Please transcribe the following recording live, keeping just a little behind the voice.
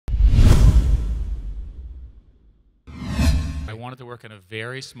I wanted to work in a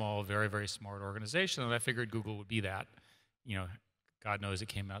very small, very, very smart organization, and I figured Google would be that. You know, God knows it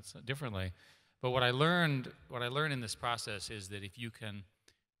came out so differently. But what I learned in this process is that if you can,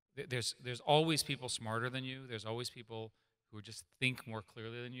 there's always people smarter than you. There's always people who just think more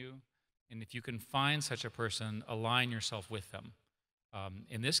clearly than you. And if you can find such a person, align yourself with them.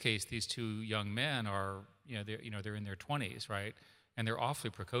 In this case, these two young men are, they're in their 20s, right? And they're awfully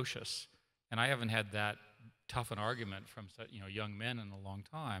precocious. And I haven't had that tough an argument from young men in a long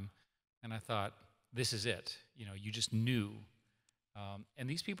time. And I thought, this is it. You just knew. And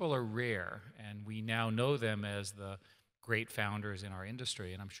these people are rare, and we now know them as the great founders in our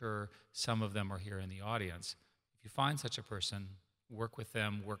industry, and I'm sure some of them are here in the audience. If you find such a person, work with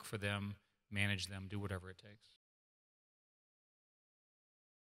them, work for them, manage them, do whatever it takes.